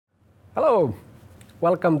Hello,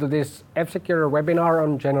 welcome to this F-Secure webinar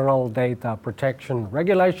on General Data Protection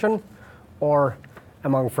Regulation, or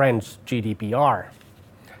among friends, GDPR.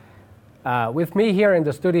 With me here in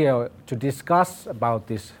the studio to discuss about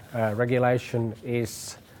this regulation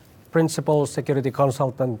is Principal Security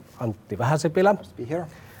Consultant Antti Vähäsipilä. Nice to be here.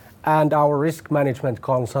 And our Risk Management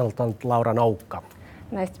Consultant Laura Noukka.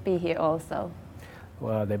 Nice to be here also.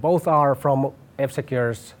 They both are from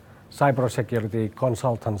F-Secure's cybersecurity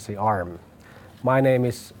consultancy arm. My name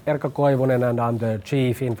is Erkka Koivunen and I'm the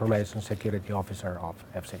Chief Information Security Officer of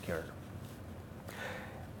F-Secure.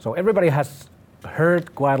 So everybody has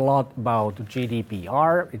heard quite a lot about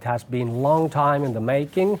GDPR. It has been a long time in the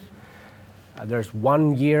making. There's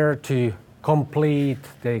 1 year to complete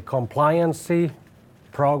the compliancy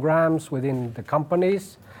programs within the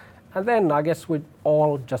companies. And then I guess we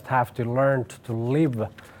all just have to learn to live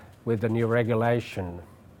with the new regulation.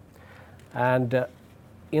 And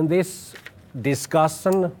in this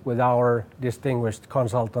discussion with our distinguished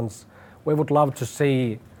consultants, we would love to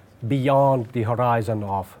see beyond the horizon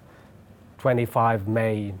of 25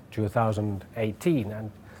 May 2018 and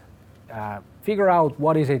figure out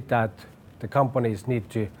what is it that the companies need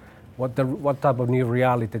to, what type of new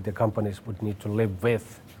reality the companies would need to live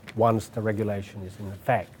with once the regulation is in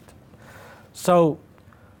effect. So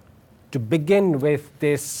to begin with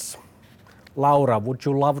this, Laura, would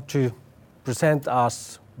you love to present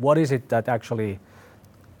us what is it that actually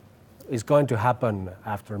is going to happen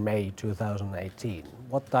after May 2018?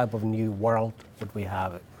 What type of new world would we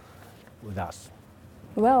have with us?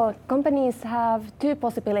 Well, companies have two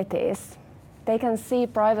possibilities. They can see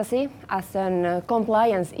privacy as a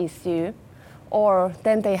compliance issue, or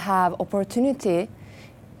then they have opportunity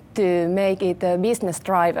to make it a business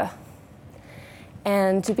driver.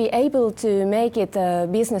 And to be able to make it a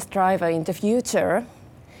business driver in the future,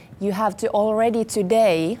 you have to already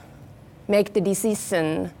today make the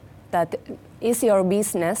decision that is your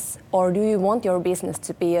business or do you want your business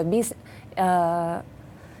to be a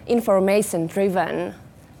information driven,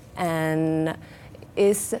 and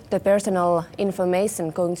is the personal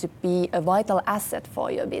information going to be a vital asset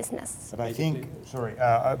for your business? But I think,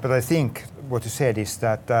 but I think what you said is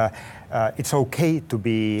that it's okay to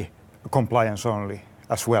be compliance only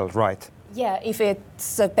as well, right? Yeah, if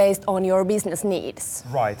it's based on your business needs.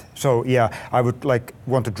 Right. So yeah, I would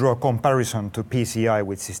want to draw a comparison to PCI,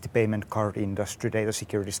 which is the Payment Card Industry Data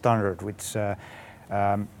Security Standard, which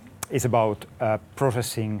is about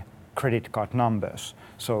processing credit card numbers.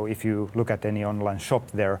 So if you look at any online shop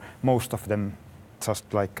there, most of them just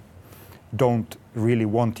don't really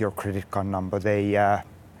want your credit card number. They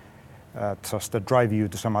just drive you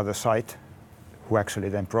to some other site who actually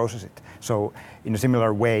then process it. So in a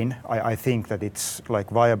similar vein, I think that it's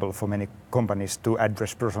viable for many companies to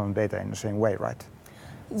address personal data in the same way, right?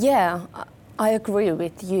 Yeah, I agree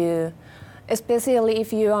with you. Especially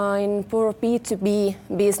if you are in poor B2B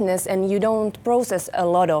business and you don't process a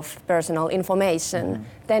lot of personal information,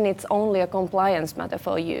 then it's only a compliance matter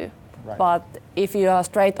for you. Right. But if you are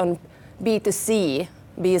straight on B2C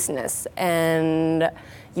business and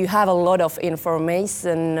you have a lot of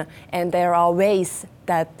information and there are ways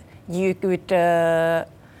that you could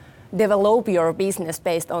develop your business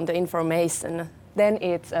based on the information, then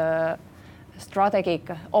it's a strategic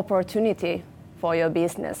opportunity for your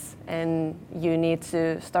business and you need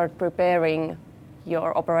to start preparing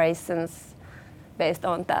your operations based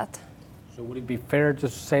on that. So would it be fair to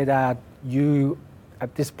say that you,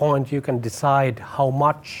 at this point, you can decide how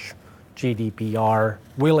much GDPR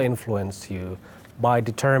will influence you by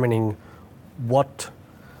determining what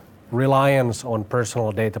reliance on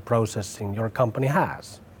personal data processing your company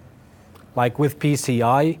has? Like with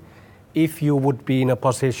PCI, if you would be in a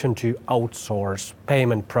position to outsource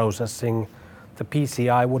payment processing, the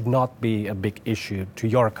PCI would not be a big issue to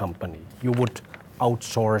your company. You would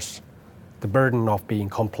outsource the burden of being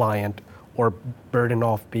compliant or burden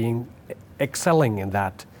of being excelling in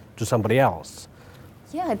that to somebody else.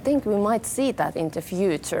 Yeah, I think we might see that in the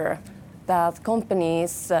future, that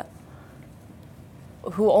companies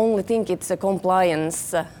who only think it's a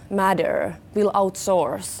compliance matter will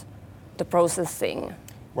outsource the processing.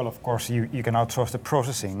 Well, of course, you can outsource the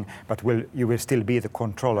processing, but you will still be the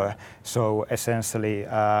controller. So essentially,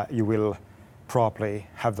 you will probably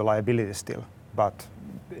have the liability still. But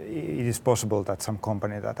it is possible that some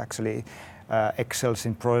company that actually excels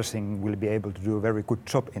in processing will be able to do a very good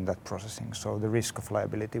job in that processing. So the risk of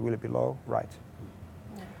liability will be low, right?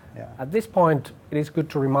 Yeah. At this point, it is good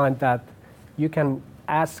to remind that you can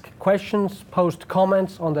ask questions, post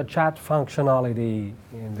comments on the chat functionality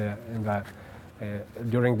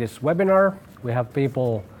during this webinar. We have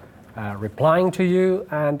people replying to you,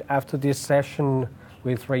 and after this session,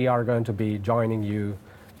 we three are going to be joining you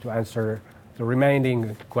to answer the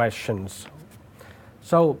remaining questions.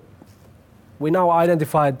 So we now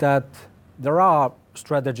identified that there are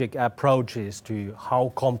strategic approaches to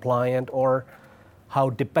how compliant or how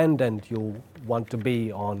dependent you want to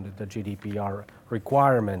be on the GDPR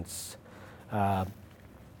requirements.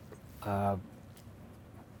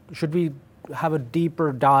 Should we have a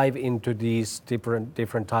deeper dive into these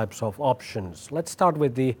different types of options? Let's start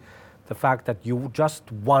with the fact that you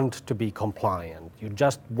just want to be compliant. You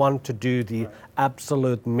just want to do the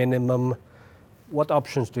absolute minimum. What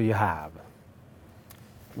options do you have?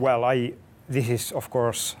 Well, this is of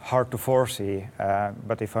course hard to foresee,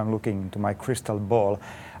 but if I'm looking to my crystal ball,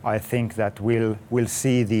 I think that we'll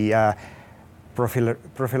see the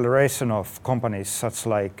proliferation of companies such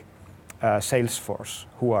like Salesforce,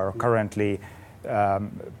 who are currently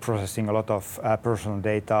processing a lot of personal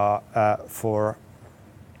data for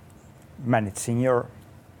managing your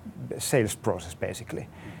sales process, basically.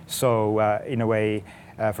 So in a way,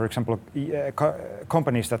 for example,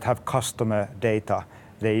 companies that have customer data,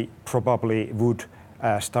 they probably would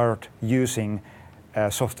start using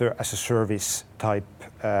software as a service type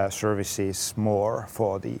services more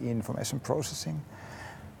for the information processing.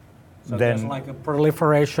 So there's like a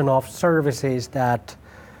proliferation of services that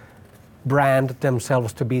brand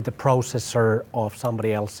themselves to be the processor of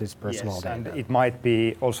somebody else's personal data. And it might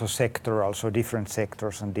be also sectoral, so different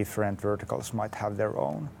sectors and different verticals might have their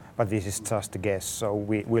own. But this is just a guess, so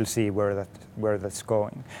we'll see where that's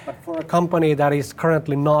going. But for a company that is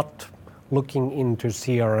currently not looking into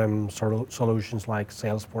CRM solutions like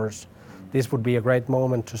Salesforce, this would be a great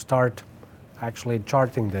moment to start actually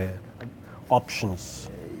charting the options.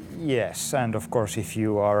 Yes, and of course, if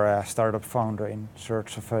you are a startup founder in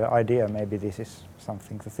search of an idea, maybe this is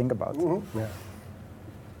something to think about. Mm-hmm. Yeah.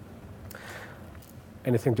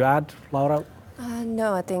 Anything to add, Laura?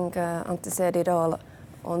 No, I think Antti said it all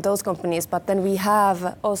on those companies, but then we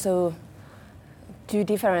have also two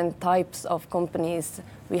different types of companies.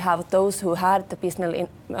 We have those who had the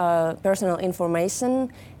personal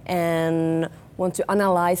information and want to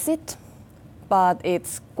analyze it, but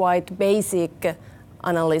it's quite basic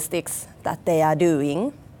analytics that they are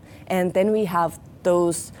doing. And then we have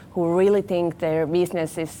those who really think their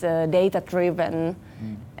business is data-driven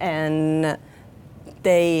and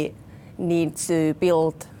they need to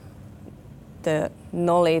build the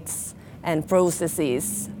knowledge and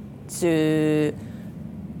processes to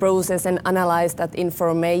process and analyze that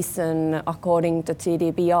information according to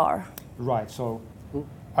GDPR. Right, so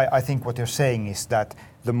I think what you're saying is that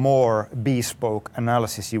the more bespoke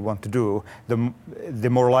analysis you want to do, the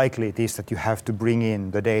more likely it is that you have to bring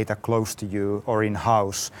in the data close to you or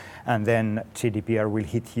in-house, and then GDPR will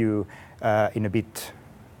hit you in a bit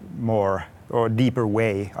more or deeper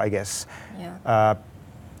way, I guess. Yeah.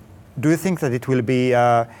 Do you think that it will be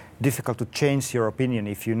difficult to change your opinion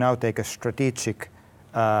if you now take a strategic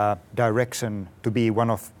direction to be one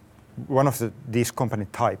of these company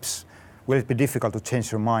types? Will it be difficult to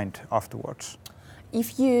change your mind afterwards?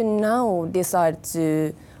 If you now decide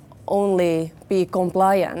to only be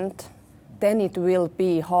compliant, then it will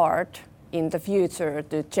be hard in the future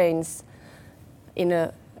to change in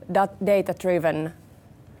a data-driven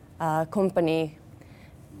company.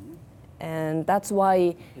 And that's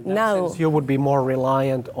why in that sense, you would be more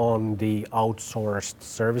reliant on the outsourced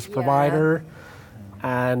service provider.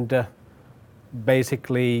 And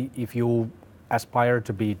basically, if you aspire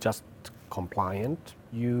to be just compliant,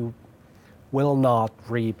 you will not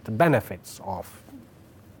reap the benefits of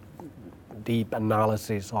deep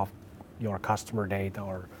analysis of your customer data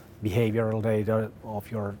or behavioral data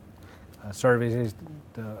of your services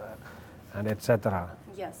and etc.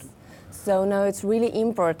 Yes. So now it's really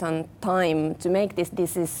important time to make this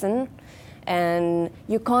decision, and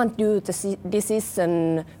you can't do the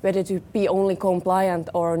decision whether to be only compliant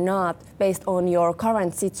or not based on your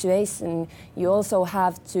current situation. You also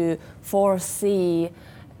have to foresee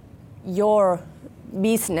your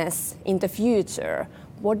business in the future.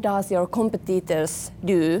 What does your competitors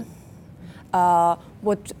do?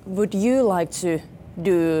 What would you like to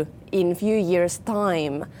do in few years'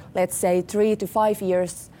 time? Let's say 3 to 5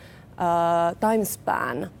 years time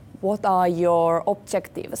span. What are your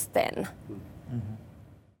objectives then? Mm-hmm.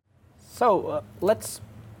 So let's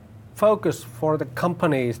focus for the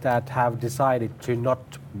companies that have decided to not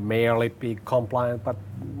merely be compliant, but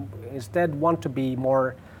instead want to be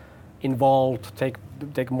more involved,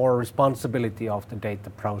 take more responsibility of the data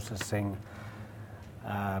processing,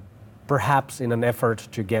 perhaps in an effort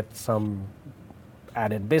to get some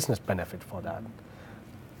added business benefit for that.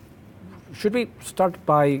 should we start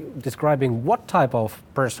by describing what type of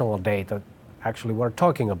personal data actually we're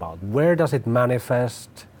talking about? Where does it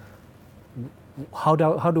manifest? How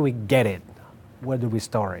do we get it? Where do we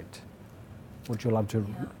store it? Would you love to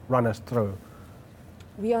run us through?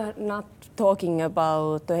 We are not talking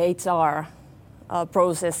about the HR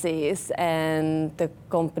processes and the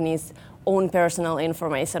company's own personal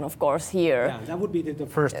information, of course, here. Yeah, that would be the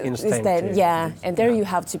first instinct. And there you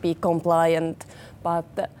have to be compliant, but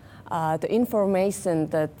the information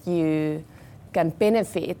that you can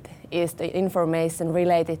benefit is the information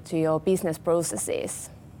related to your business processes.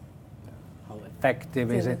 How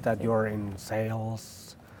effective is it that you're in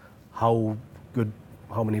sales?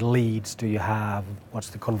 How many leads do you have? What's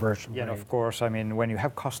the conversion rate? Yeah, of course. I mean, when you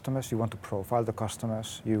have customers, you want to profile the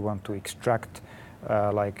customers. You want to extract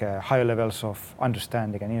higher levels of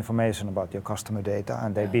understanding and information about your customer data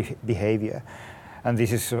and their behavior. And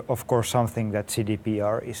this is, of course, something that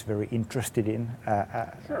GDPR is very interested in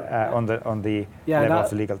on the level of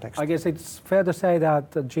the legal text. I guess it's fair to say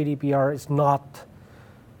that the GDPR is not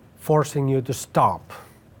forcing you to stop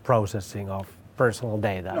processing of personal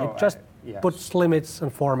data. No, it just yes. puts limits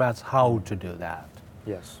and formats how to do that.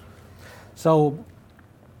 Yes. So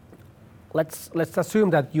let's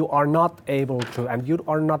assume that you are not able to, and you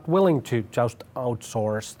are not willing to just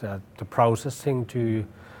outsource the processing to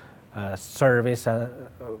a service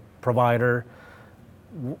provider.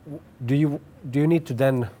 Do you need to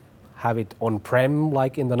then have it on-prem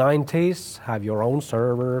like in the 90s, have your own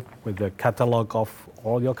server with the catalog of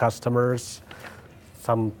all your customers,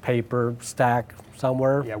 some paper stack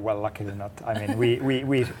somewhere? Yeah, well, luckily not. I mean,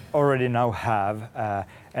 we already now have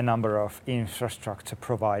a number of infrastructure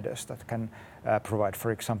providers that can provide,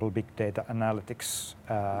 for example, big data analytics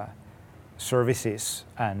services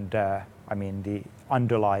and I mean the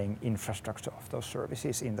underlying infrastructure of those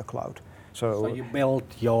services in the cloud. So you build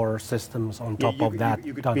your systems on top of that.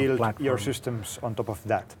 You could build your systems on top of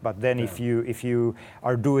that. But then if you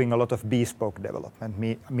are doing a lot of bespoke development,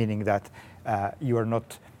 meaning that you are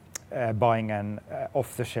not buying an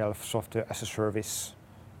off-the-shelf software as a service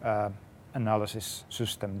analysis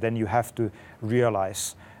system, then you have to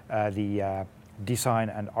realize the design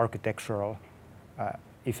and architectural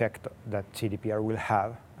effect that GDPR will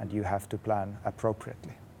have, and you have to plan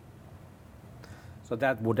appropriately. So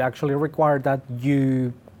that would actually require that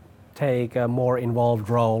you take a more involved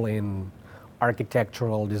role in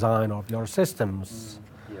architectural design of your systems.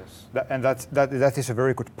 Yes, that is a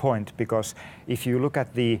very good point, because if you look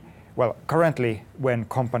at currently when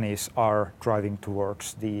companies are driving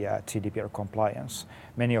towards the GDPR compliance,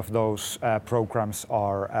 many of those programs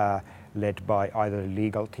are led by either the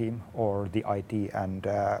legal team or the IT and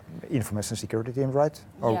information security team, right?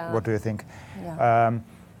 Or what do you think? Yeah.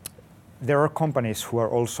 There are companies who are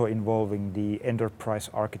also involving the enterprise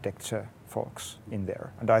architecture folks in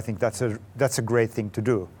there, and I think that's a great thing to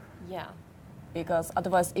do. Yeah, because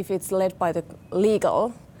otherwise, if it's led by the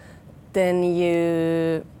legal, then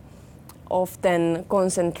you often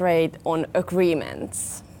concentrate on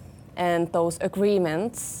agreements, and those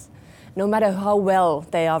agreements, no matter how well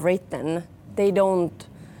they are written, they don't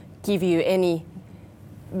give you any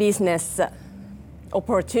business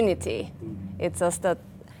opportunity. It's just that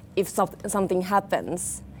if something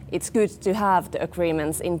happens, it's good to have the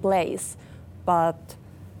agreements in place, but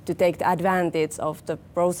to take the advantage of the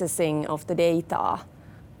processing of the data,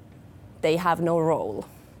 they have no role.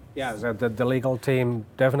 Yeah, the legal team,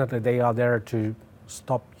 definitely they are there to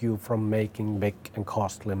stop you from making big and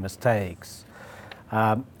costly mistakes.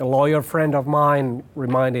 A lawyer friend of mine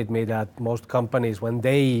reminded me that most companies, when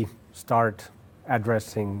they start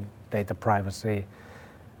addressing data privacy,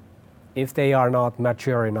 if they are not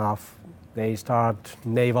mature enough, they start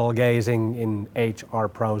navel-gazing in HR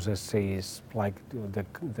processes, like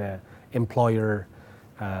the employee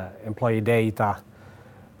data,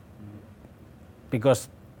 because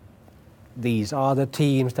these are the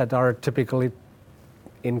teams that are typically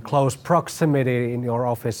in close proximity in your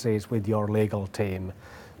offices with your legal team.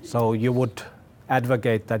 So you would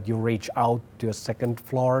advocate that you reach out to a second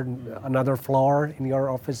floor, another floor in your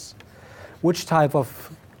office. Which type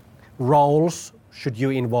of roles should you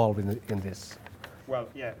involve in this? Well,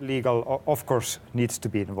 yeah, legal, of course, needs to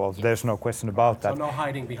be involved. Yes. There's no question about that. So no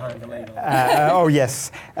hiding behind the legal. Oh,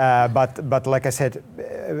 yes. But like I said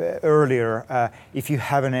earlier, if you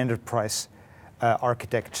have an enterprise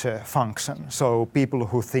architecture function, so people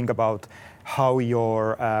who think about how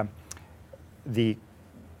your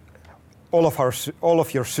all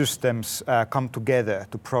of your systems come together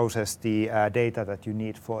to process the data that you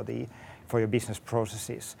need for your business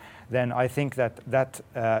processes, then I think that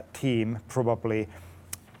team probably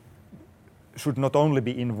should not only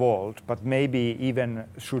be involved, but maybe even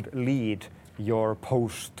should lead your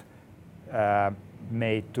post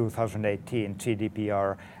May 2018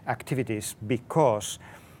 GDPR activities, because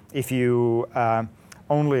if you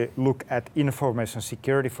only look at information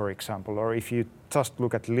security, for example, or if you just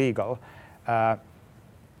look at legal,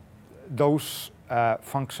 those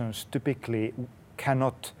functions typically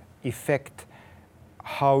cannot affect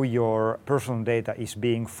how your personal data is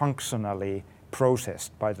being functionally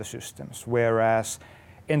processed by the systems, whereas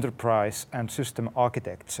enterprise and system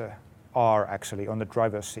architecture are actually on the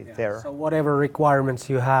driver's seat there. So whatever requirements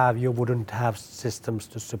you have, you wouldn't have systems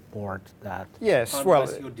to support that. Yes,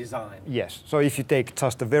 unless you design. Yes. So if you take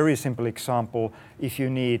just a very simple example, if you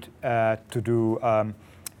need to do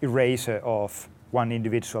erasure of one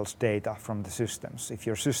individual's data from the systems, if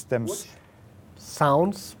your systems... Which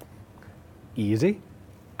sounds easy,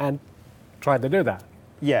 and try to do that.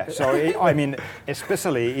 Yeah, so I mean,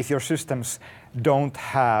 especially if your systems don't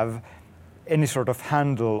have any sort of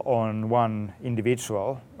handle on one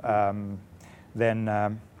individual, then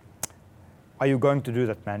are you going to do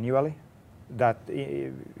that manually? That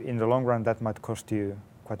in the long run, that might cost you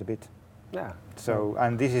quite a bit. Yeah. So,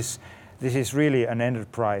 and this is really an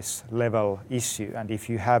enterprise level issue, and if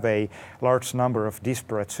you have a large number of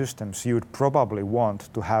disparate systems, you'd probably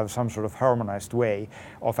want to have some sort of harmonized way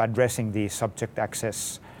of addressing these subject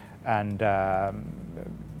access and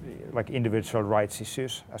like individual rights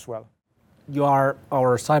issues as well. You are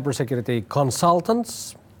our cybersecurity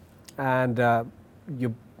consultants, and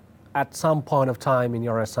you, at some point of time in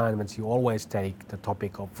your assignments, you always take the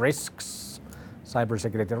topic of risks,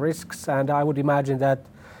 cybersecurity risks, and I would imagine that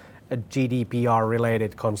a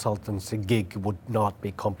GDPR-related consultancy gig would not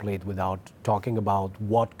be complete without talking about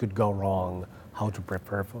what could go wrong, how to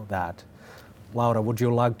prepare for that. Laura, would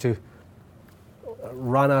you like to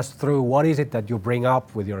run us through what is it that you bring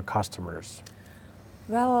up with your customers?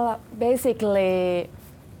 Well, basically,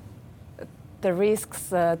 the risks,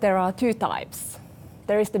 there are two types.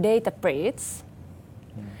 There is the data breach,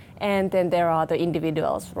 and then there are the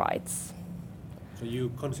individual's rights. So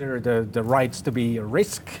you consider the rights to be a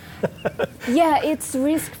risk? Yeah, it's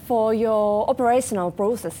risk for your operational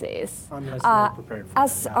processes. Unless you're prepared for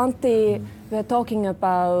as that. Antti, we're talking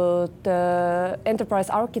about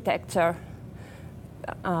enterprise architecture.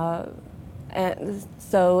 And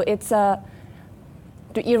so it's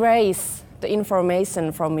to erase the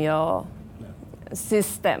information from your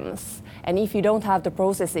systems. And if you don't have the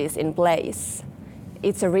processes in place,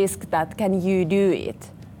 it's a risk that can you do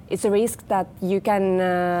it? It's a risk that you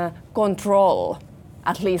can control,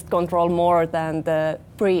 at least control more than the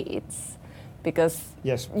breach, because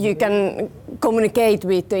Yes. you can communicate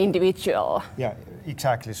with the individual. Yeah,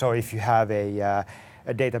 exactly. So if you have a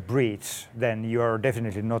data breach, then you're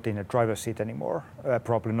definitely not in a driver's seat anymore,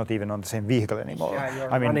 probably not even on the same vehicle anymore. Yeah,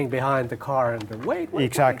 you're running behind the car and wait.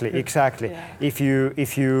 Exactly. Yeah.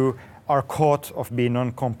 If you are caught of being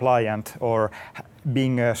non-compliant or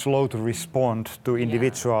being slow to respond to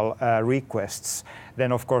individual requests,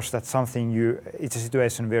 then of course that's something it's a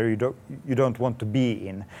situation where you don't want to be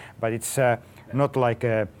in. But it's not like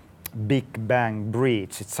a big bang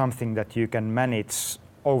breach. It's something that you can manage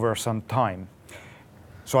over some time.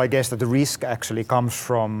 So I guess that the risk actually comes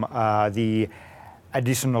from the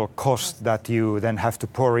additional cost that you then have to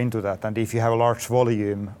pour into that. And if you have a large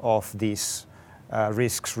volume of these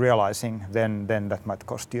risks realizing, then that might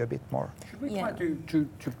cost you a bit more. Should we try to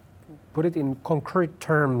put it in concrete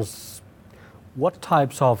terms? What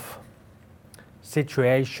types of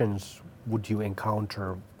situations would you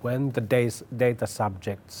encounter when the data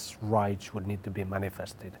subject's rights would need to be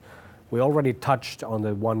manifested? We already touched on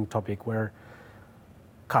the one topic where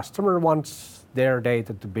customer wants their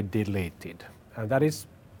data to be deleted, and that is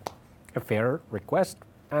a fair request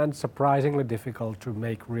and surprisingly difficult to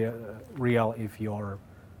make real if your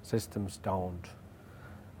systems don't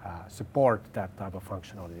support that type of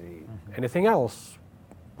functionality. Mm-hmm. Anything else?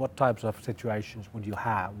 What types of situations would you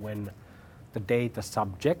have when the data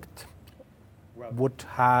subject would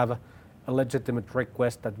have a legitimate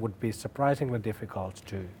request that would be surprisingly difficult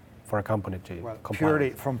for a company to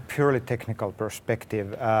comply? From purely technical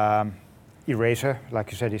perspective, erasure, like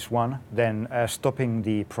you said, is one. Then stopping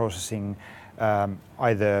the processing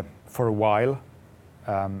either for a while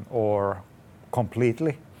or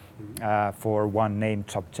completely for one named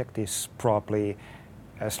subject is probably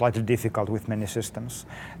slightly difficult with many systems.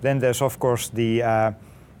 Then there's of course the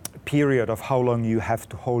period of how long you have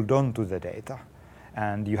to hold on to the data,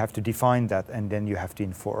 and you have to define that, and then you have to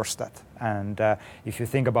enforce that. And if you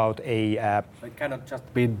think about it cannot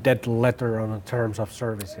just be dead letter on the terms of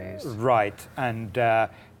services. Right, and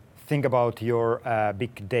think about your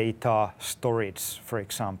big data storage, for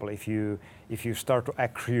example, if you start to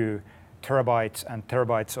accrue terabytes and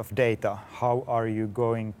terabytes of data, how are you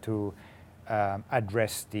going to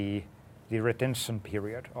address the retention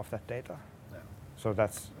period of that data? Yeah. So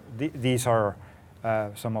these are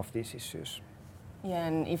some of these issues. Yeah,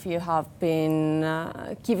 and if you have been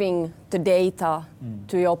giving the data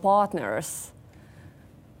to your partners,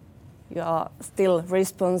 you are still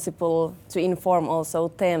responsible to inform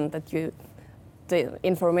also them that the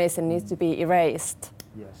information needs to be erased.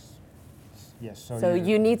 Yes. Yes. So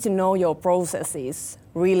you need to know your processes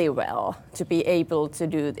really well to be able to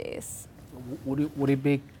do this. Would it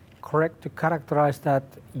be correct to characterize that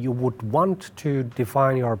you would want to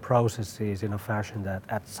define your processes in a fashion that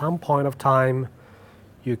at some point of time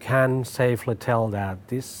you can safely tell that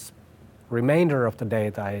this remainder of the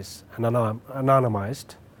data is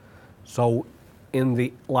anonymized? So in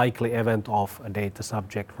the likely event of a data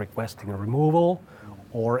subject requesting a removal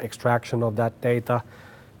or extraction of that data,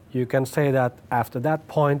 you can say that after that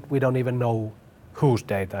point we don't even know whose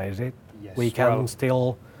data is it. Yes, we can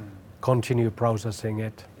still continue processing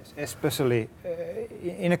it. Yes, especially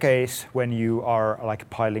in a case when you are like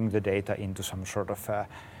piling the data into some sort of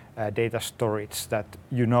data storage that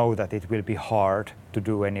you know that it will be hard to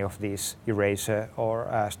do any of these erasure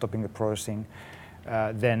or stopping the processing,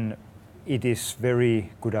 then it is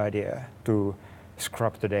very good idea to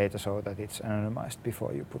scrub the data so that it's anonymized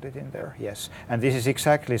before you put it in there. Yes, and this is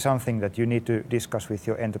exactly something that you need to discuss with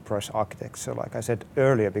your enterprise architects. So like I said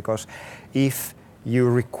earlier, because if you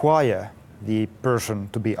require the person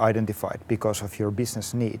to be identified because of your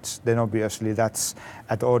business needs, then obviously that's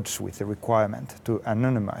at odds with the requirement to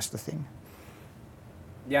anonymize the thing.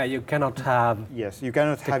 Yeah, you cannot have... Yes, you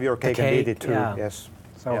cannot have your cake and eat it too. Yeah. Yes.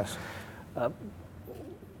 So, yes.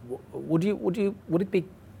 Would it be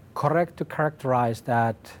correct to characterize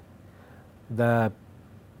that the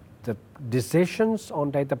decisions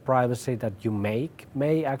on data privacy that you make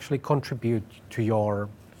may actually contribute to your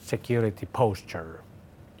security posture,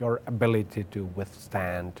 your ability to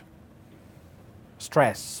withstand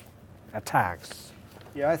stress, attacks?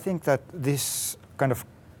 Yeah, I think that this kind of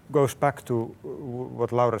goes back to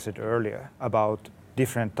what Laura said earlier about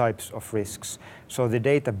different types of risks. So the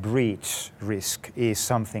data breach risk is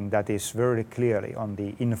something that is very clearly on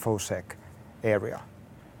the InfoSec area.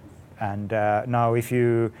 And now if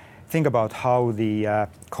you think about how the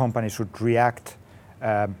company should react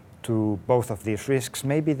to both of these risks,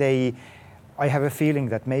 I have a feeling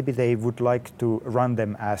that maybe they would like to run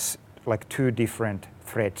them as like two different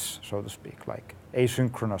threads, so to speak, like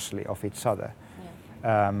asynchronously of each other.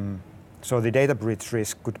 Yeah. So the data breach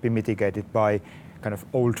risk could be mitigated by kind of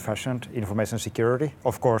old-fashioned information security,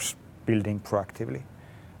 of course, building proactively.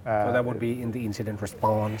 So that would be in the incident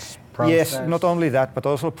response process? Yes, not only that, but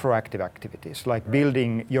also proactive activities, like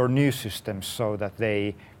building your new systems so that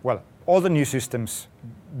all the new systems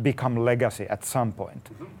become legacy at some point.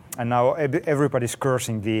 Mm-hmm. And now everybody's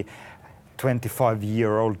cursing the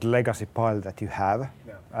 25-year-old legacy pile that you have.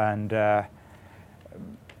 Yeah. And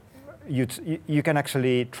you can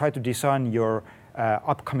actually try to design your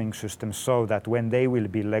upcoming systems so that when they will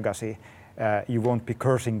be legacy, you won't be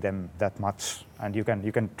cursing them that much, and you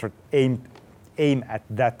can aim at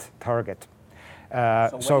that target.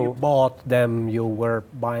 So when you bought them, you were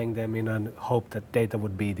buying them in a hope that data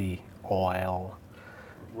would be the oil.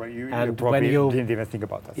 Well, you probably didn't even think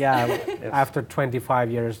about that. Yeah, yes. After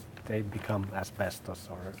 25 years, they become asbestos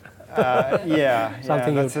or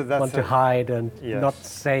something you want to hide and not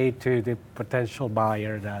say to the potential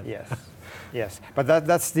buyer that. Yes. Yes, but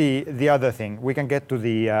that's the other thing. We can get to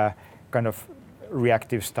the kind of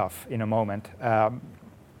reactive stuff in a moment.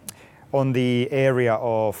 On the area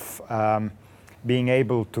of being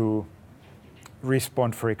able to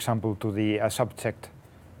respond, for example, to the subject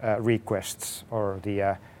requests or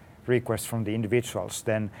the requests from the individuals,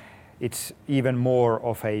 then it's even more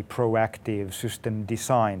of a proactive system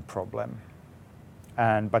design problem.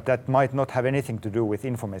 But that might not have anything to do with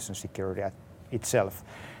information security itself.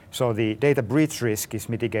 So the data breach risk is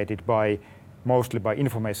mitigated mostly by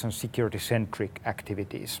information security-centric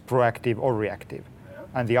activities, proactive or reactive.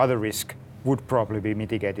 Yeah. And the other risk would probably be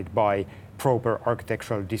mitigated by proper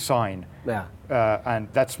architectural design. Yeah. And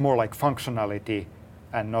that's more like functionality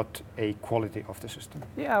and not a quality of the system.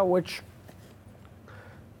 Yeah, which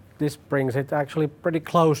this brings it actually pretty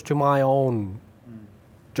close to my own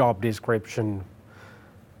job description.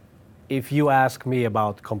 If you ask me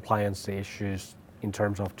about compliance issues in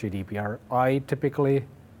terms of GDPR, I typically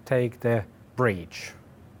take the breach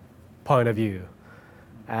point of view.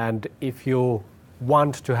 And if you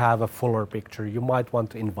want to have a fuller picture, you might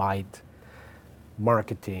want to invite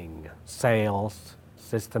marketing, sales,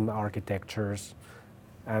 system architectures,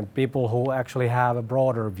 and people who actually have a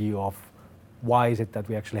broader view of why is it that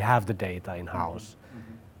we actually have the data in-house.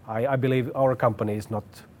 I believe our company is not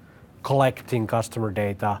collecting customer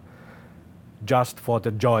data just for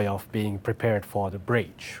the joy of being prepared for the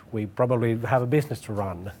breach. We probably have a business to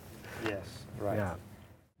run. Yes, right. Yeah.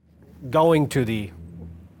 Going to the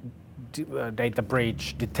data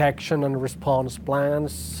breach detection and response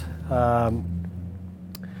plans,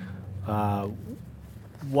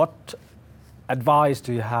 what advice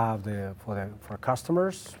do you have for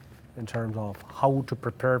customers in terms of how to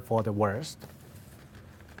prepare for the worst?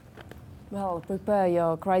 Well, prepare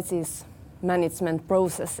your crisis management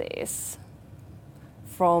processes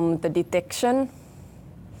from the detection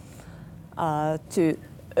to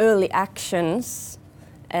early actions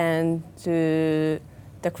and to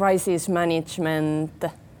the crisis management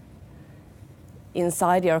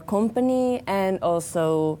inside your company and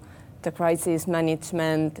also the crisis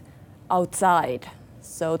management outside.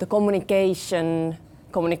 So the communication,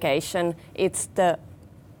 it's the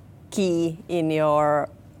key in your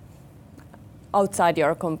outside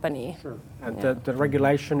your company. Sure. And the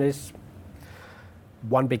regulation is,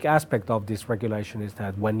 one big aspect of this regulation is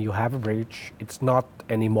that when you have a breach, it's not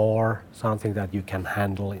anymore something that you can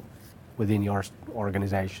handle within your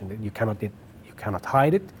organization. You cannot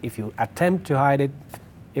hide it. If you attempt to hide it,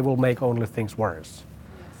 it will make only things worse.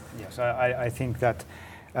 Yes, I think that,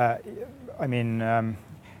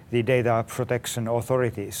 the data protection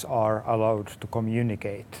authorities are allowed to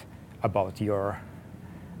communicate about your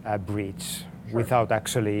breach without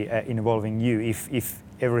actually involving you if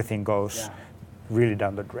everything goes really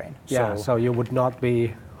down the drain. Yeah, so you would not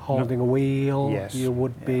be holding a wheel. Yes. You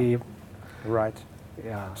would be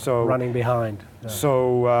running behind. Yeah.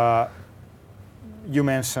 So you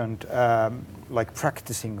mentioned like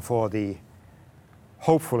practicing for the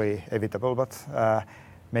hopefully evitable, but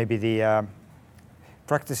maybe the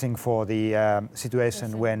practicing for the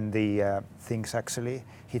situation when the things actually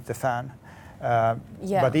hit the fan.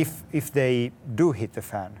 But if they do hit the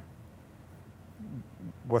fan,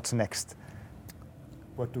 what's next?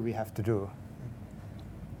 What do we have to do?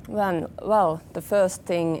 Well, the first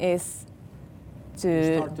thing is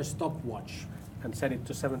to start the stopwatch and set it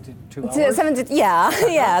to 72 hours.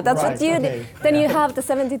 That's what you do. Then you have the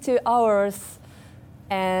 72 hours,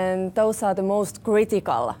 and those are the most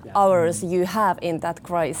critical hours you have in that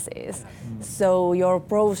crisis. So your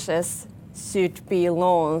process should be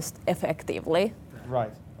launched effectively.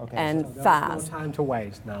 Right. Okay. And so fast. No time to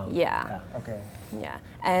waste now. Okay. Yeah,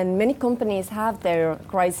 and many companies have their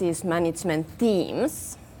crisis management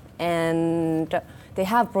teams, and they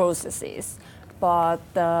have processes, but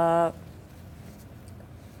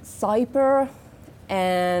cyber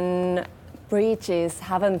and breaches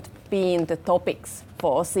haven't been the topics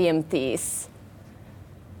for CMTs.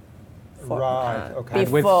 Okay.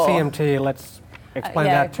 And with CMT, let's explain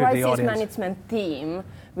that to the audience. Crisis management team,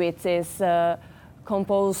 which is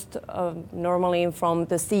composed normally from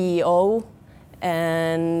the CEO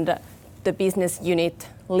and the business unit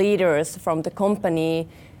leaders from the company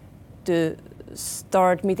to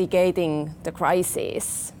start mitigating the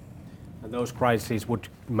crisis. And those crises would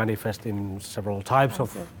manifest in several types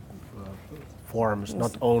of forms,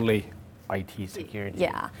 not only IT security.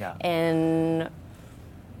 And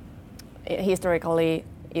historically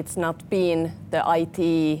it's not been the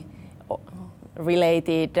IT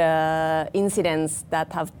related incidents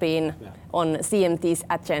that have been on CMT's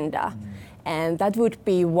agenda. And that would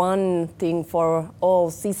be one thing for all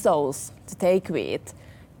CISOs to take with,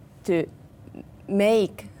 to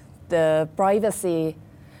make the privacy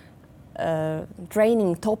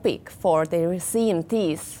training topic for their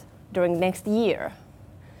CMTs during next year.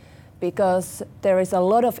 Because there is a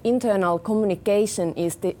lot of internal communication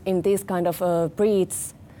in this kind of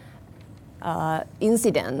breach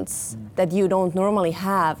incidents that you don't normally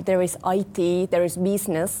have. There is IT, there is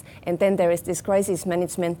business, and then there is this crisis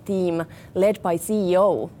management team led by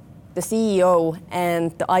CEO. The CEO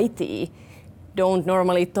and the IT don't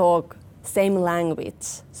normally talk same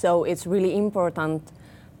language. So it's really important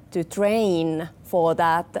to train for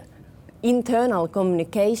that internal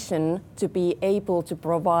communication to be able to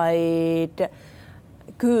provide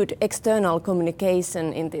good external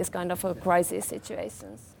communication in these kind of crisis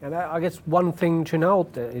situations. And I guess one thing to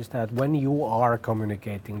note is that when you are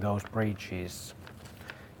communicating those breaches,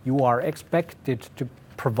 you are expected to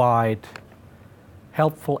provide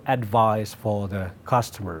helpful advice for the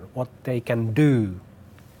customer, what they can do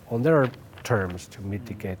on their terms to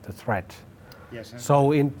mitigate the threat. Yes.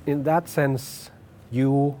 So in that sense,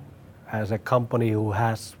 you as a company who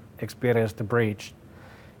has experienced the breach,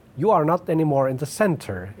 you are not anymore in the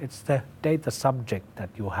center. It's the data subject that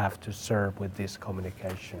you have to serve with this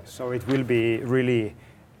communication. So it will be really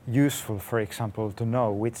useful, for example, to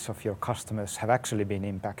know which of your customers have actually been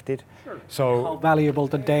impacted. Sure. So how valuable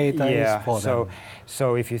the data is for them.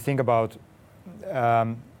 So if you think about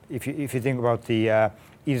if you think about the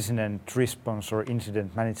incident response or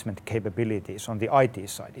incident management capabilities on the IT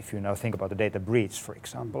side, if you now think about the data breach, for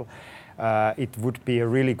example, it would be a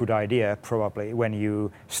really good idea probably when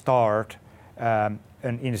you start an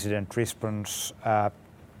incident response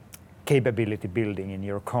capability building in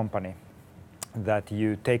your company, that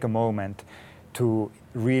you take a moment to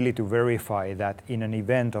really to verify that in an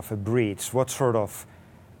event of a breach, what sort of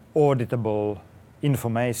auditable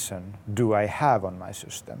information do I have on my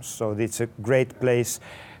systems. So it's a great place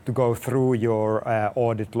to go through your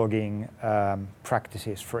audit logging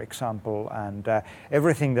practices, for example, and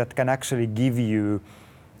everything that can actually give you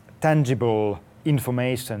tangible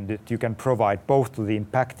information that you can provide both to the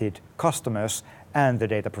impacted customers and the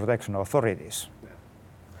data protection authorities.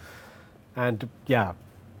 And yeah,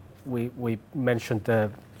 we mentioned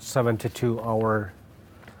the 72-hour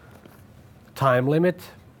time limit.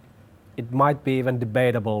 It might be even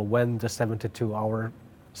debatable when the 72-hour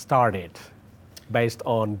started, based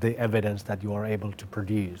on the evidence that you are able to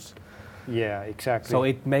produce. Yeah, exactly. So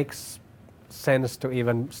it makes sense to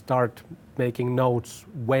even start making notes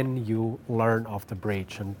when you learn of the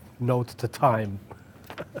breach and note the time.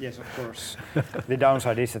 Yes, of course. The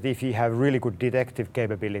downside is that if you have really good detective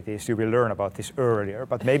capabilities, you will learn about this earlier.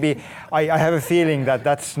 But maybe I have a feeling that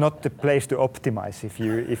that's not the place to optimize if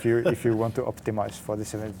you want to optimize for the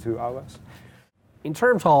 72 hours. In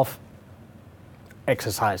terms of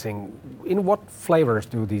exercising, in what flavors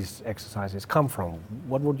do these exercises come from?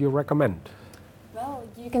 What would you recommend? Well,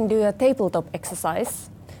 you can do a tabletop exercise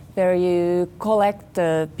where you collect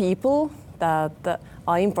the people that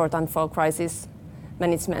are important for crisis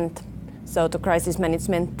management, so the crisis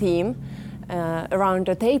management team around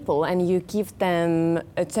the table, and you give them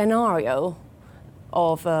a scenario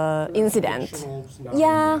of incident.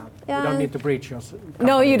 Yeah. You don't need to breach your company.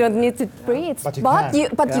 No, you don't need to breach, But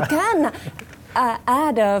you can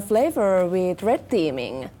add a flavor with red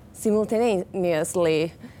teaming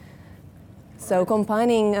simultaneously. So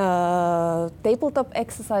combining tabletop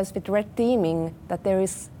exercise with red teaming, that there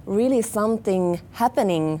is really something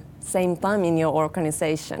happening same time in your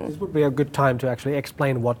organization. This would be a good time to actually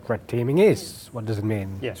explain what red teaming is. What does it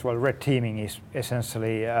mean? Yes, well, red teaming is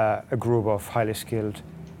essentially a group of highly skilled,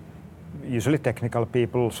 usually technical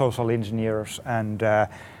people, social engineers, and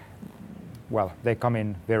well, they come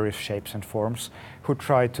in various shapes and forms, who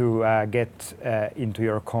try to get into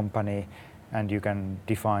your company, and you can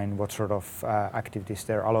define what sort of activities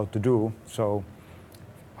they're allowed to do. So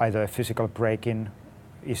either a physical break-in,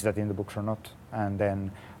 is that in the books or not? And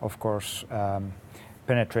then, of course,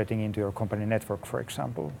 penetrating into your company network, for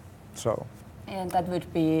example. So, and that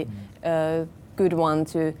would be a good one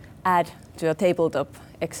to add to a tabletop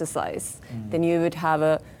exercise. Then you would have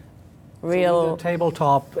a real... So in the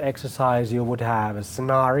tabletop exercise, you would have a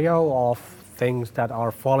scenario of things that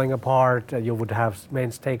are falling apart. You would have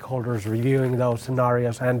main stakeholders reviewing those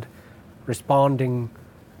scenarios and responding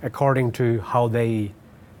according to how they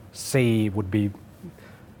see would be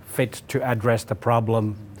fit to address the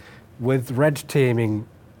problem. With red teaming,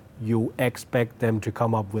 you expect them to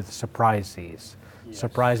come up with surprises,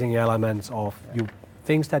 surprising elements of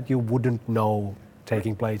things that you wouldn't know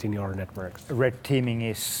taking place in your networks. Red teaming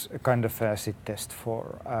is a kind of a acid test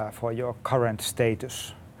for your current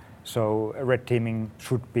status. So red teaming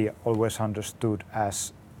should be always understood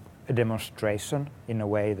as a demonstration, in a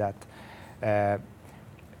way that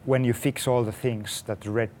when you fix all the things that the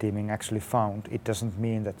red teaming actually found, it doesn't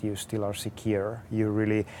mean that you still are secure.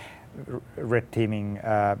 Red teaming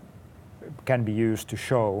can be used to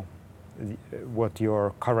show what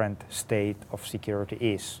your current state of security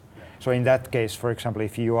is. So in that case, for example,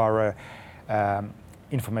 if you are a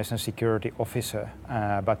information security officer,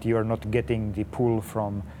 but you are not getting the pull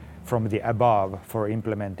from the above for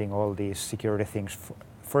implementing all these security things,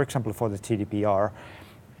 for example, for the GDPR,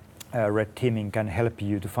 red teaming can help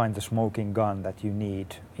you to find the smoking gun that you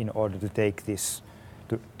need in order to take this,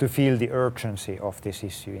 to feel the urgency of this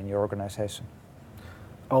issue in your organization.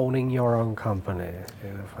 Owning your own company.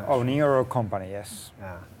 Owning your own company, yes.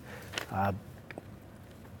 Yeah.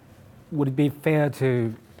 Would it be fair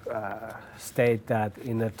to state that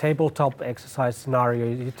in a tabletop exercise scenario,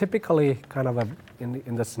 you typically kind of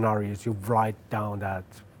in the scenarios you write down that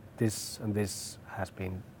this and this has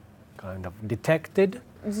been kind of detected?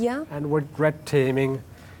 Yeah. And with red teaming,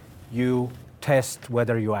 you test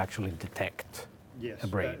whether you actually detect a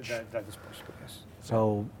breach. That is possible, yes.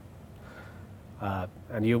 So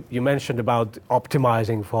And you mentioned about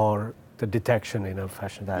optimizing for the detection in a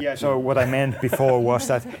fashion that... Yeah, so what I meant before was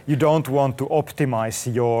that you don't want to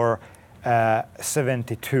optimize your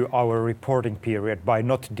 72-hour reporting period by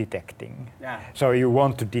not detecting. Yeah. So you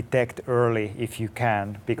want to detect early if you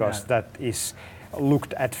can, because that is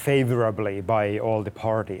looked at favorably by all the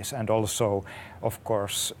parties. And also, of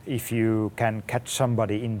course, if you can catch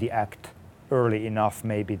somebody in the act early enough,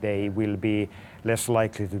 maybe they will be less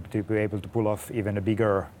likely to be able to pull off even a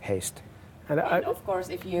bigger haste. And of course,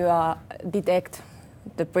 if you detect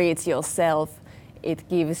the breach yourself, it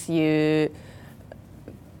gives you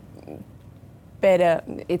better,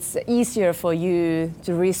 it's easier for you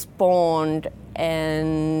to respond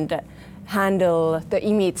and handle the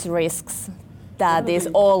image risks that is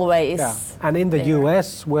always. Yeah. And in the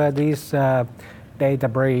US, where these data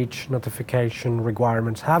breach notification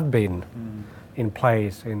requirements have been in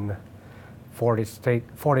place in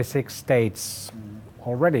 46 states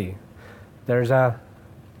already, there's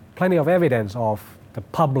plenty of evidence of the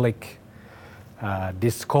public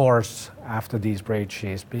discourse after these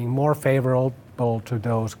breaches being more favorable to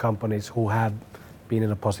those companies who have been in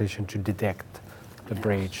a position to detect the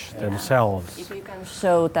breach themselves. If you can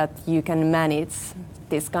show that you can manage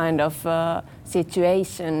this kind of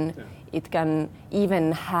situation, it can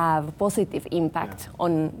even have positive impact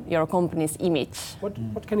on your company's image.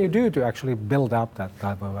 What can you do to actually build up that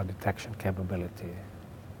type of a detection capability?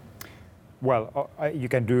 Well, you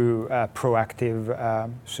can do proactive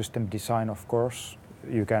system design, of course.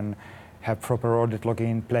 You can have proper audit logging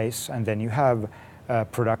in place, and then you have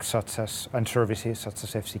products such as, and services such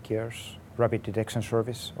as F-Secure's Rapid Detection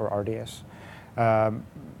Service, or RDS.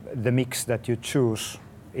 The mix that you choose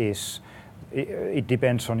it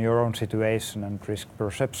depends on your own situation and risk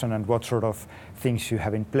perception and what sort of things you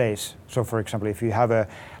have in place. So, for example, if you have a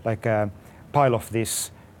pile of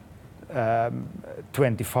this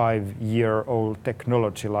 25-year-old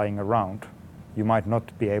technology lying around, you might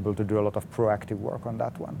not be able to do a lot of proactive work on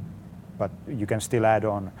that one, but you can still add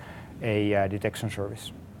on a detection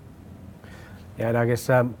service. Yeah, and I guess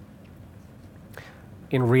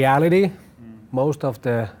in reality, most of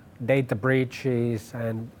the data breaches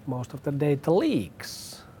and most of the data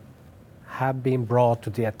leaks have been brought to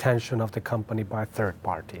the attention of the company by third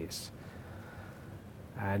parties.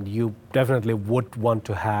 And you definitely would want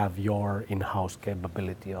to have your in-house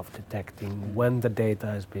capability of detecting when the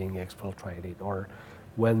data is being exfiltrated or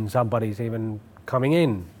when somebody's even coming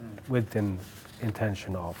in with an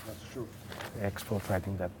intention of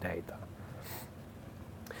exfiltrating that data.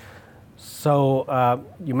 So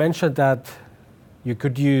you mentioned that you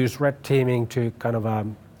could use red teaming to kind of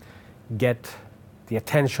get the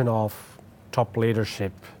attention of top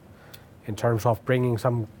leadership in terms of bringing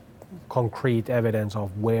some concrete evidence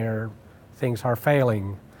of where things are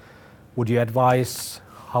failing. Would you advise,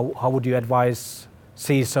 how would you advise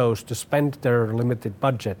CISOs to spend their limited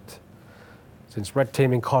budget? Since red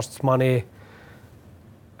teaming costs money,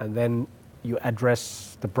 and then you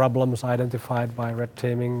address the problems identified by red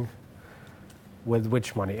teaming with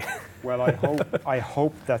which money? Well, I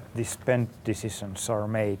hope that the spend decisions are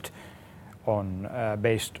made on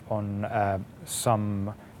based on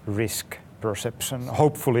some risk perception,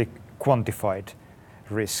 hopefully quantified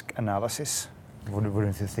risk analysis,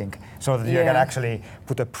 wouldn't you think? So that you can actually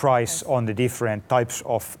put a price on the different types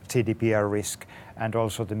of GDPR risk and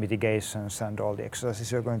also the mitigations and all the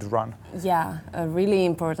exercises you're going to run. Yeah, a really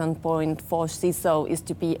important point for CISO is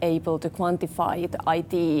to be able to quantify the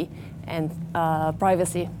IT and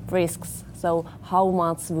privacy risks. So how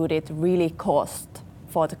much would it really cost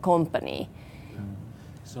for the company?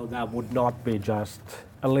 So that would not be just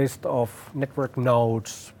a list of network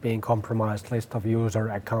nodes being compromised, list of user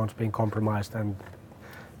accounts being compromised, and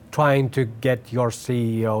trying to get your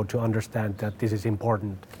CEO to understand that this is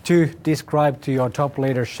important. To describe to your top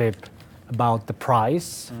leadership about the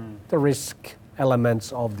price, the risk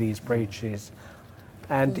elements of these breaches,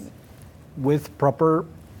 and with proper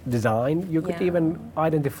design, you could even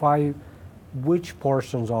identify which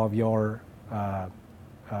portions of your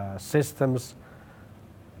systems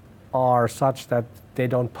are such that they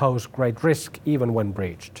don't pose great risk even when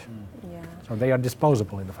breached. Yeah. So they are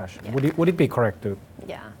disposable in a fashion. Yeah. Would it be correct to?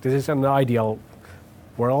 Yeah. This is an ideal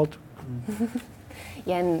world.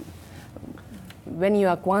 Yeah, and when you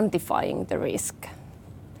are quantifying the risk,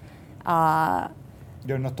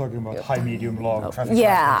 You're not talking about high, medium, low traffic.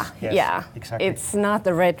 Yes, exactly. It's not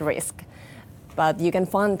a red risk, but you can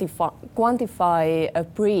quantify a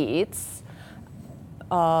breach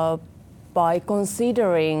by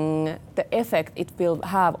considering the effect it will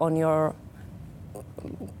have on your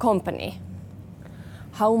company.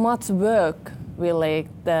 How much work will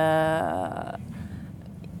the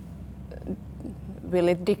will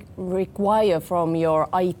it require from your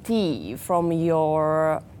IT, from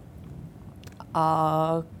your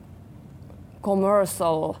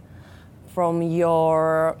commercial, from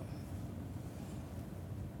your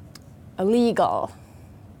legal?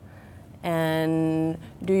 And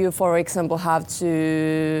do you, for example, have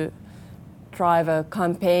to drive a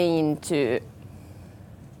campaign to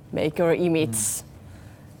make your image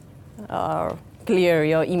clear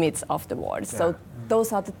your image afterwards? Yeah. So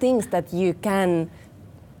those are the things that you can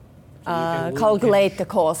can calculate the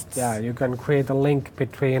costs. Yeah, you can create a link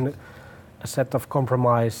between a set of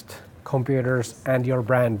compromised computers and your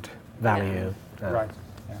brand value. Right.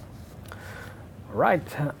 Yeah. Right.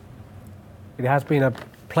 It has been a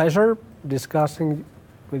pleasure discussing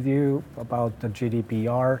with you about the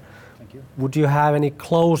GDPR. Thank you. Would you have any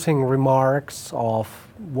closing remarks of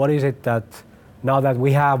what is it that now that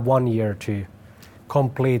we have 1 year to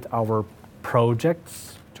complete our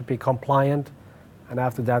projects to be compliant, and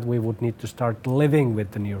after that we would need to start living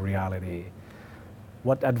with the new reality?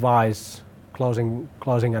 What advice,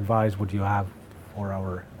 closing advice would you have for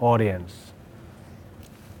our audience?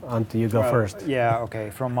 Antti, you go first. Yeah, okay.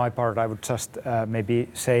 From my part, I would just maybe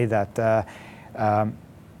say that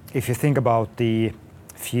if you think about the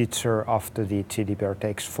future after the GDPR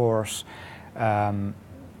takes force,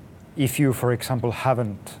 if you, for example,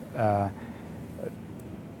 haven't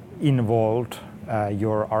involved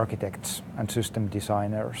your architects and system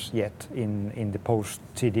designers yet in the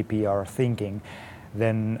post-GDPR thinking,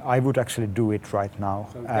 then I would actually do it right now.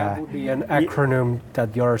 So that would be an acronym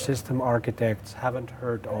that your system architects haven't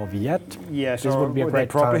heard of yet. Yes, this or would be a they great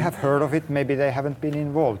probably time. have heard of it. Maybe they haven't been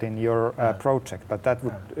involved in your project, but that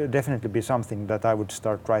would definitely be something that I would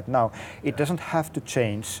start right now. It doesn't have to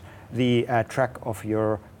change the track of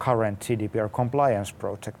your current GDPR compliance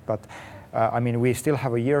project, but I mean, we still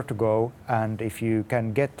have a year to go, and if you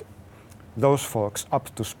can get those folks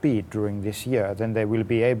up to speed during this year, then they will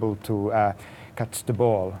be able to catch the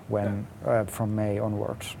ball when from May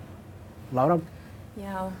onwards. Laura?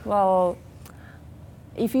 Yeah, well,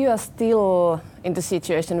 if you are still in the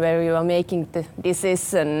situation where you are making the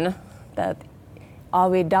decision that are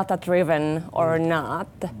we data driven or not,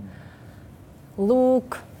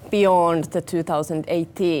 look beyond the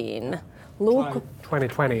 2018. Look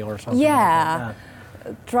 2020 or something. Yeah. Like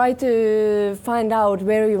that. Try to find out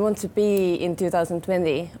where you want to be in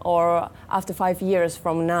 2020 or after 5 years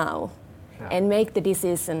from now, and make the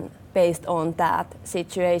decision based on that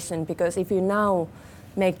situation. Because if you now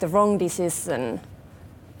make the wrong decision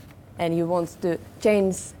and you want to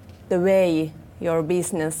change the way your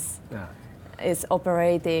business is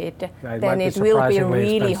operated, then it will be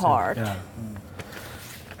really hard. Yeah.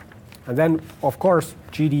 And then, of course,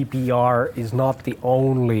 GDPR is not the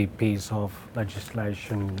only piece of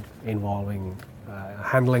legislation involving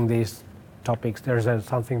handling these topics. There's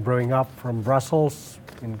something brewing up from Brussels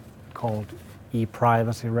called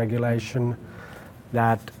e-privacy regulation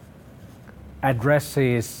that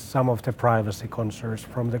addresses some of the privacy concerns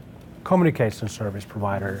from the communication service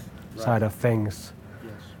provider side of things.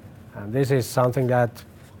 Yes. And this is something that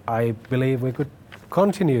I believe we could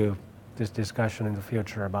continue this discussion in the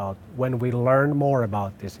future about when we learn more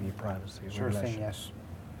about this e-privacy regulation. Thing, yes.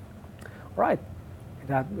 Right.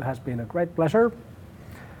 That has been a great pleasure.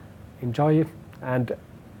 Enjoy, and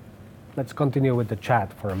let's continue with the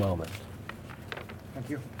chat for a moment. Thank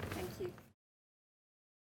you.